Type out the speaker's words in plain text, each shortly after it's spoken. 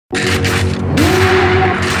Devil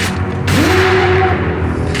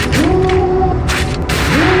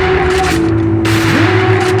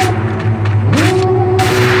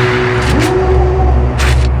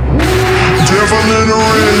in a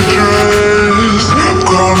red dress,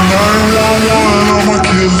 call 911, I'm a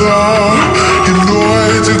killer. You know I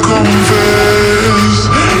hate to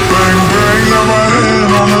confess. Bang bang, got my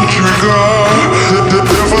hand on the trigger. The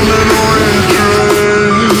devil in a red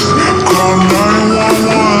dress, call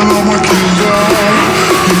 911, I'm a killer.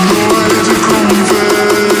 You know I hate to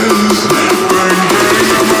confess. Bang bang,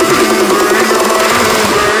 got my hand, bang, got my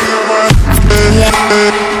hand, bang, got my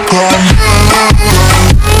hand. Call 911.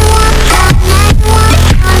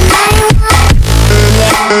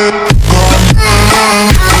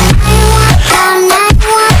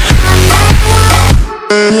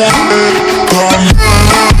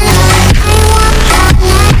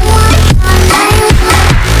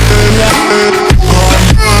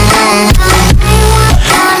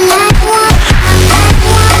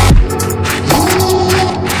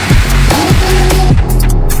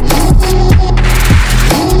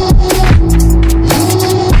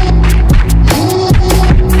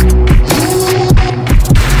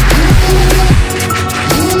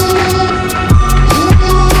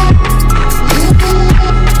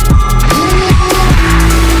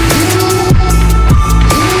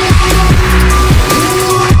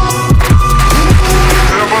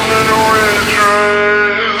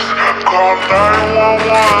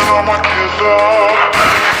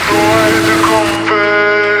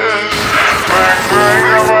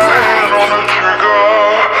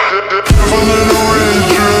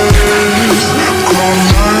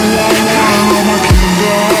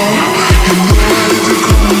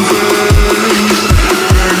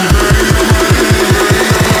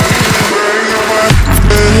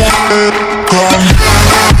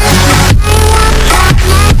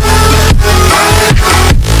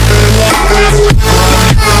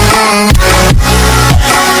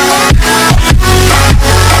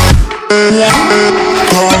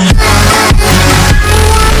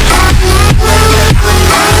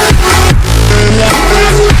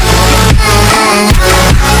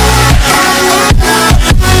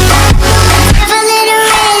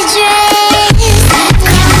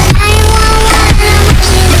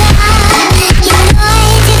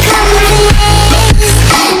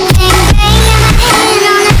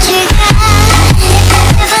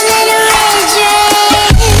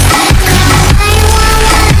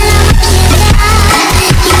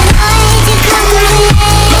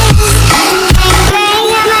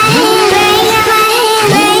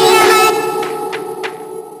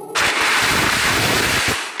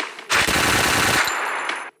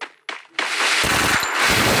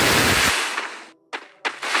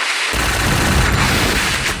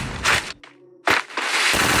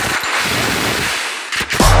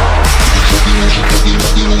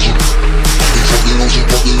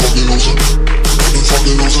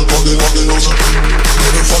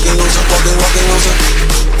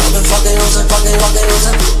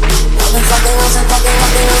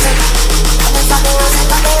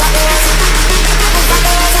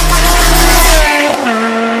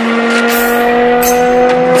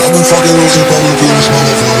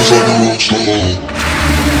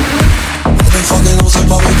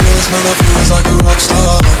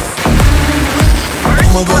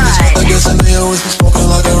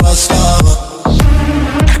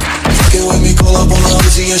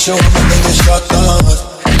 Show up and then get shot down.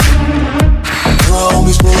 My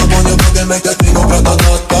homies pull up on your block and make that thing go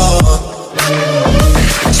grata-ta-ta.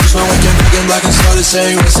 Switch my weekend back in black and started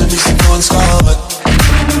saying rest in peace to Bon Scott.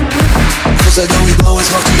 People said that we blowin'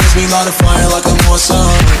 smoke to gets me light a fire like a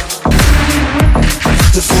Mossad.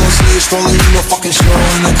 The full stage strolling in the fucking show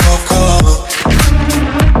in the cop car.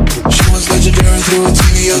 She was legendary through a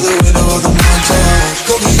TV out the window of the montage.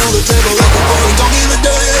 Cooking on the table like a boy, don't give a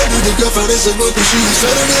damn. Dude, the girlfriend is a whip and she's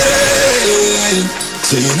better than.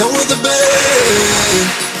 So you know what the band.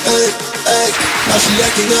 Hey, hey. Now she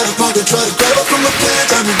acting out of pocket, try to grab her from a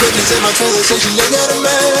pants. I'm in bitches in my trailer, say she ain't got a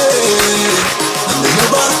man. I'm the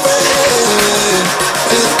nobody fan.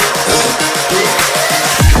 Hey, hey, hey.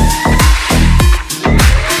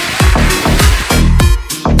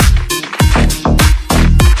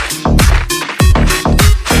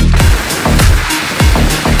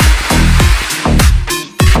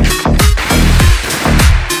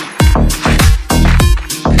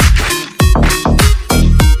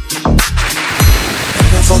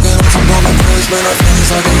 Man, I feel it's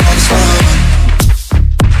like a rock star.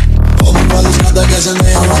 All my brothers got that gas and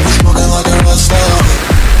they all be smoking like a rock star.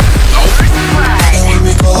 And when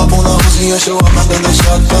we call up on the Uzi and show up, and then they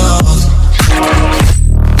shut down.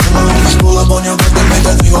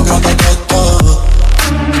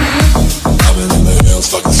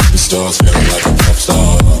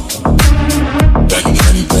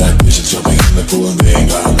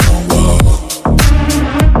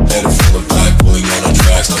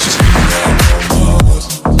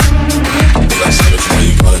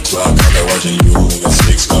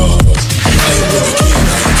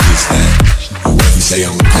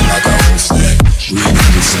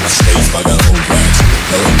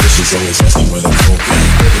 obsessing with a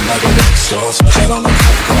cocaine. Living like a rock star, smash out on the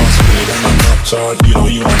cop car. Spin it in my cup chart, you know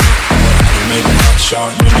you want it hard. I can make a hot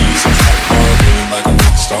shot, maybe you some hot bar. Living like a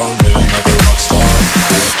rock star, living like a rock star.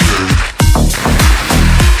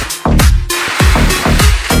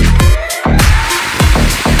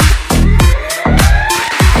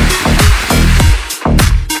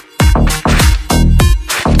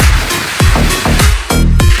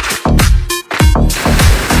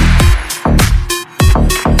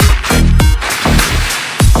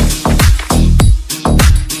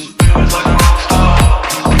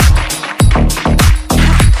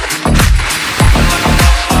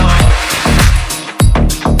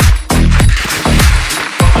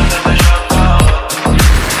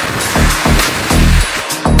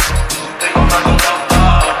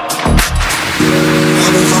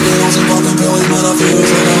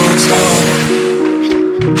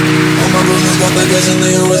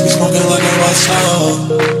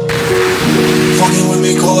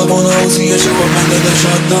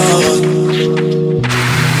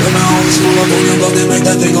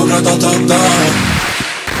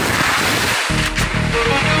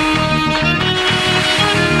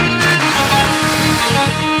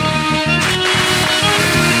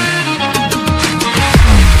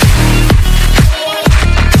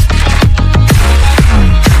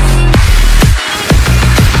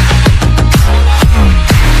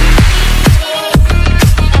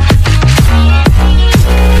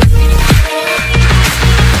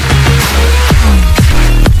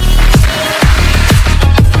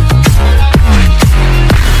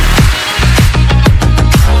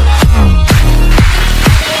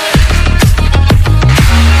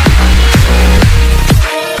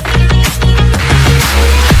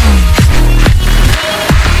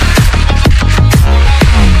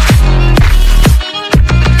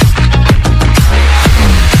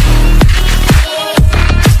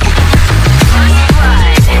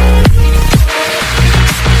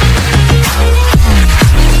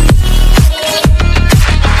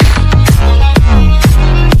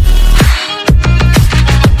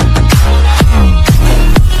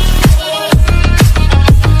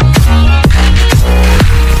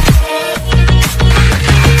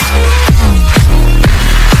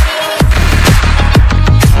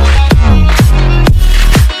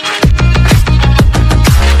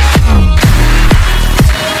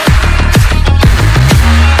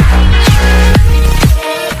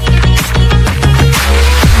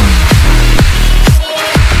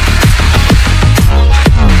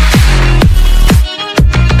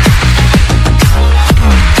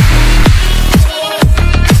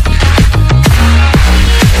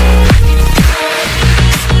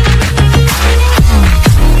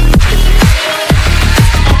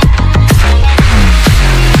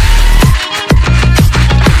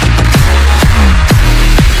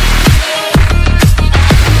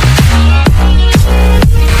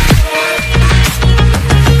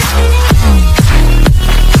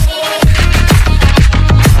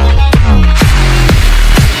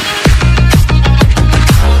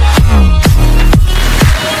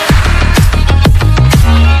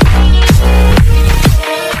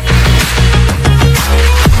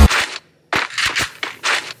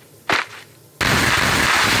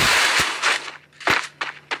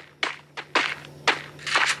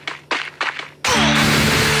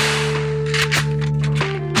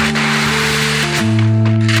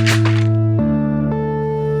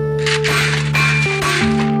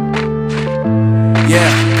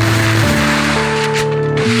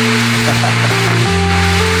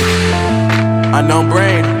 Unknown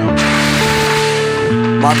brain,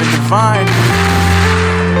 Marvin Divine.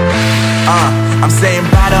 I'm saying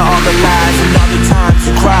bye to all the lies and all the times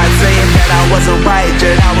you cried, saying that I wasn't right,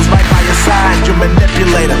 yet I was right by your side. You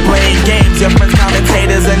manipulator, playing games, your friends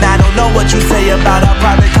commentators, and I don't know what you say about our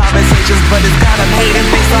private conversations, but it's got 'em hating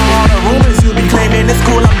based on all the rumors you be claiming. It's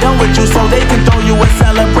cool, I'm done with you, so they can throw you a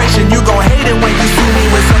celebration. You gon' hate it when you see me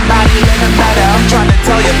with somebody living better. I'm trying to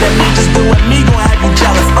tell you that me just doing me gon' have you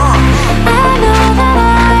jealous. I know that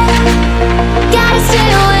I gotta stay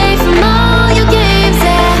away from all your games,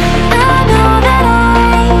 yeah. I know that I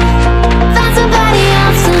found somebody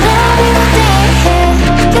else to love you today.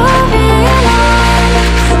 You'll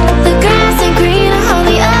realize the grass ain't greener on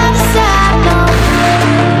the other side, no.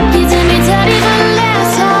 You did me dirty the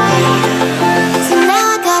last time, so now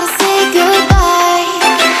I gotta say goodbye.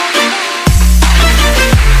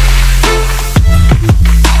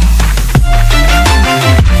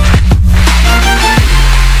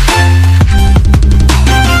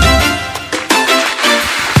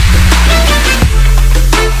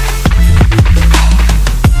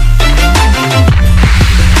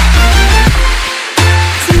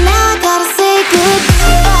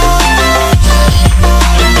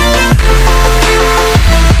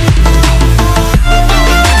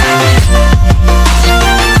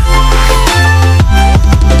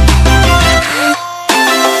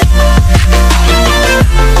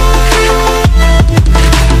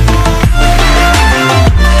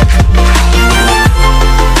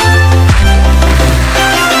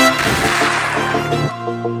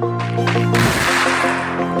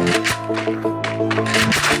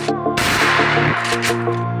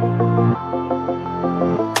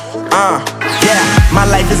 Yeah, my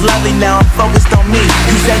life is lovely now, I'm focused on me.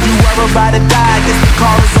 You said you were about to die, I guess the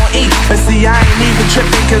call is on E. But see, I ain't even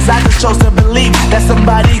tripping, cause I just chose to believe that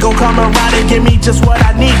somebody gon' come around and give me just what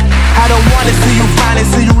I need. I don't wanna see you finding,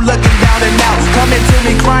 see you looking down and out, coming to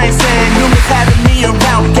me crying, saying you miss having me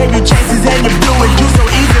around. Gave you chances and you blew it, you so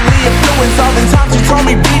easily influenced. All the times you told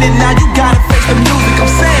me beat it, now you gotta face the music.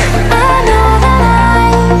 I'm saying I know that I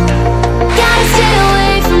gotta stay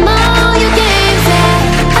away from all your games.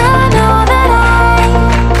 Yeah, I know that I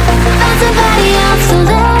found somebody else to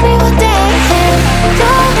love me what they have.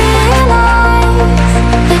 Don't realize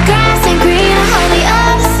the grass ain't greener on the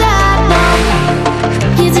other side. No,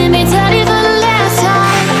 you did me dirty for the last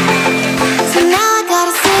time, so now I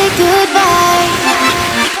gotta say goodbye.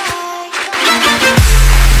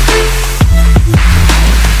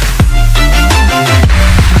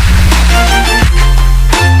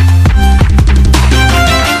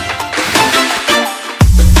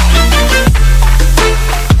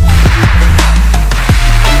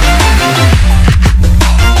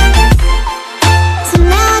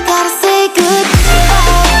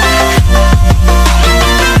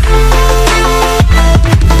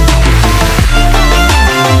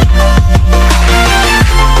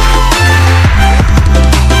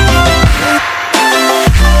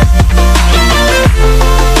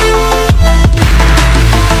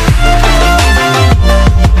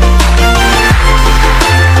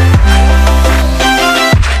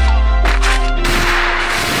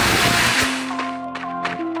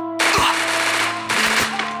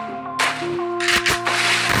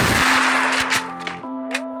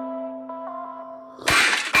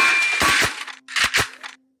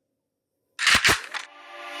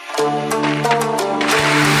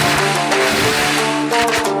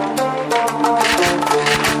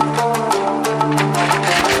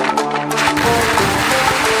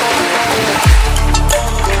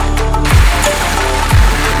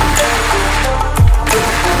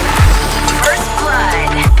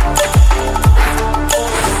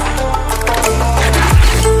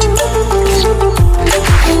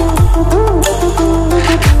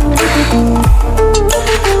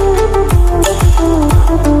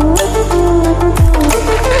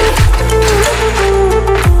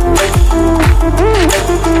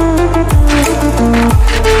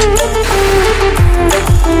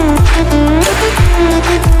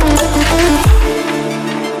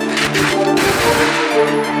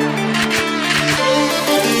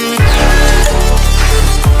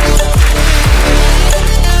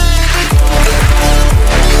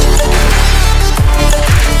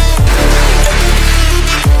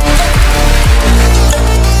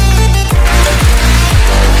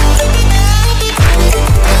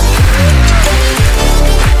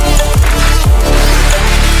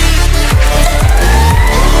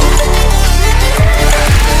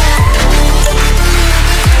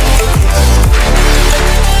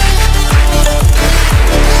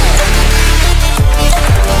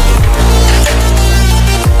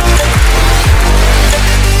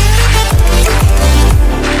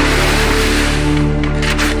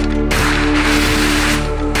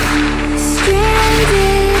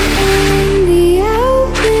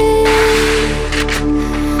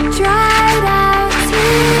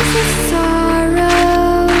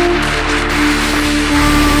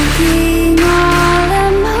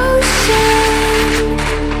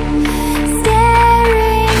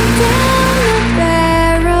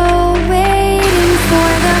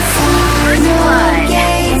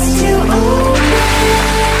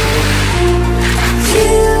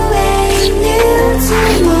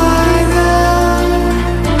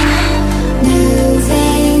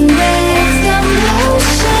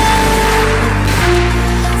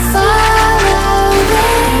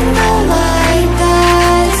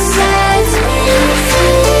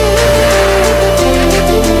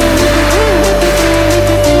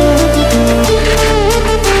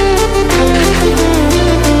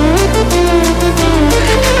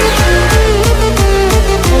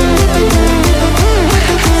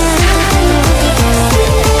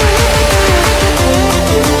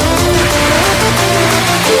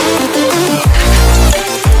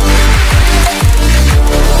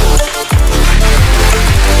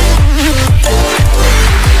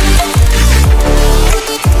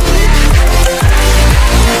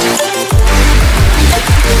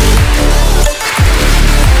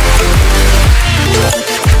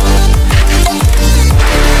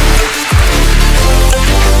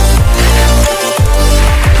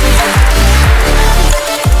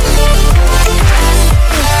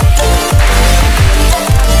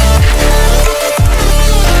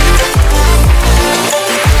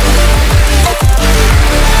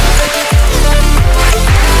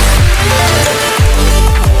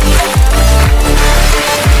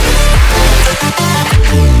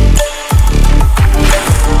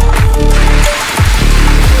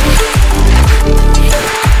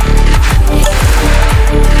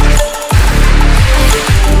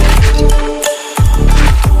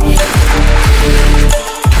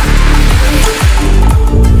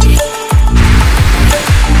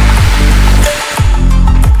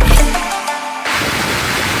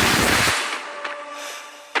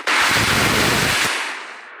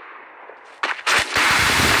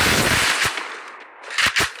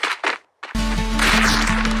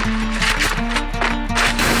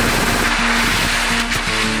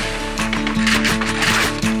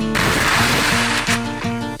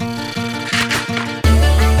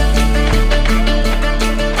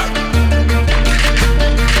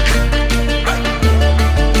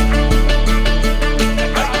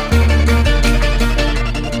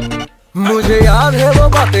 मुझे याद है वो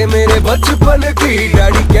बातें मेरे बचपन की।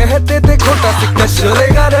 Daddy कहते थे खोटा सिक्का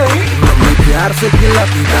चलेगा नहीं। मम्मी प्यार से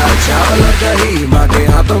खिलाती दाल चावल और दही। माँ के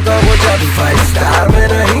हाथों का वो जादू 5 स्टार में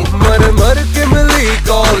नहीं। मर मर के मिली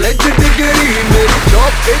कॉलेज डिग्री। मेरी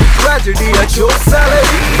जॉब एक ट्रेजेडी है जो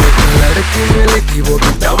सैलरी। लड़की मिली थी वो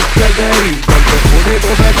भी डंप कर गई। तो पुणे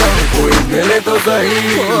को बैठा हूँ कोई मिले तो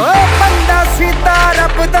सही। बंदा सीधा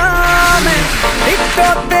रबदा में इको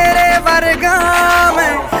तेरे वर्गा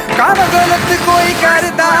में। काम गलत कोई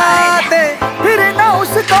करदा ते फिर ना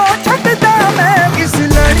उसको छटदा मैं। किस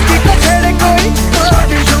लड़की को छेड़े कोई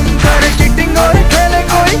ऑडिशन करे चीटिंग और खेले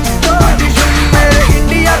कोई ऑडिशन। मेरे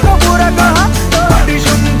इंडिया को बुरा कहा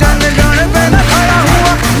ऑडिशन। जान जान पे ना खड़ा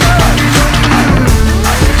हुआ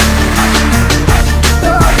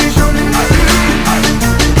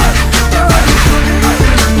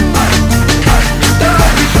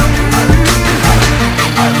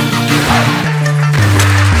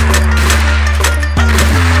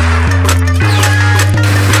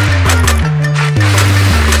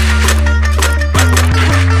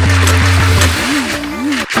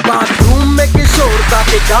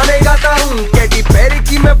गाने गाता हूँ। कैटी पेरी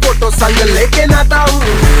की मैं फोटो संग लेके नाता हूँ।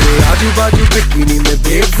 आजू बाजू बिकिनी में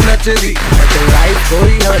बेब्स नच रही। लाइफ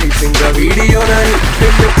कोई हनी सिंह का वीडियो नहीं।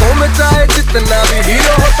 फिल्मों में चाहे जितना भी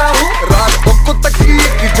हीरो होता हूँ। रातों को तकिए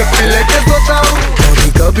की चप्पी लेके सोता हूँ। कभी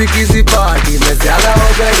कभी किसी पार्टी में ज्यादा हो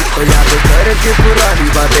गई तो याद करके पुरानी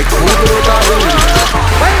बातें खूब रोता हूँ।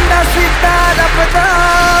 बंदा सीधा रबदा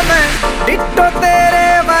में डिट्टो तेरे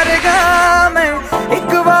वर्गा में।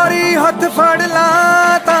 एक बारी हाथ फड़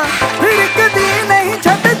लाता फिर कदी नहीं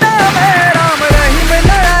छटता मैं। राम रहीम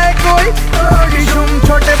लड़ाए कोई ऑडिशन।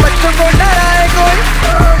 छोटे बच्चों को डराए कोई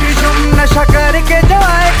ऑडिशन। नशा करके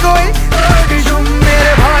जाए कोई ऑडिशन।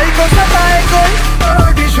 मेरे भाई को सताए कोई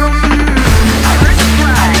ऑडिशन।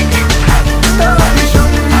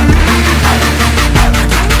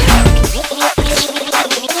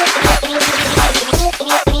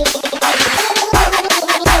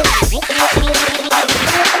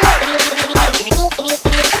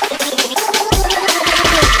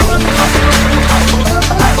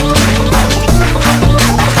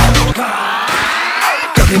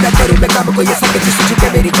 मैं काम को ये सब जिस चुके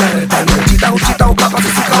मेरी गर्दन। जीता हूँ पापा से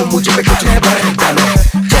सिखाऊं मुझे पे कुछ है बर्तन।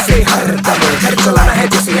 जैसे हर दम घर चलाना है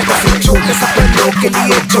जैसे है कैसे। छोटे सपनों के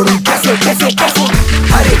लिए जोड़ूं कैसे कैसे कैसे।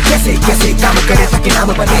 अरे कैसे कैसे काम करे ताकि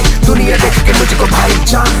नाम बने। दुनिया देख के मुझको भाई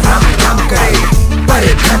जान राम राम करे। पर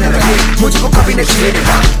धन रहे मुझको कभी न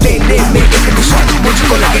छेड़ना। लेने में एक दिशा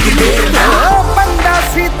मुझको लगेगी देर ना। बंदा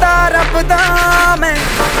सीधा रबदा में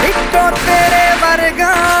इको तेरे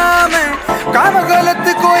वर्गा में। काम गलत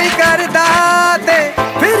कोई करदा ते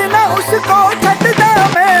फिर ना उसको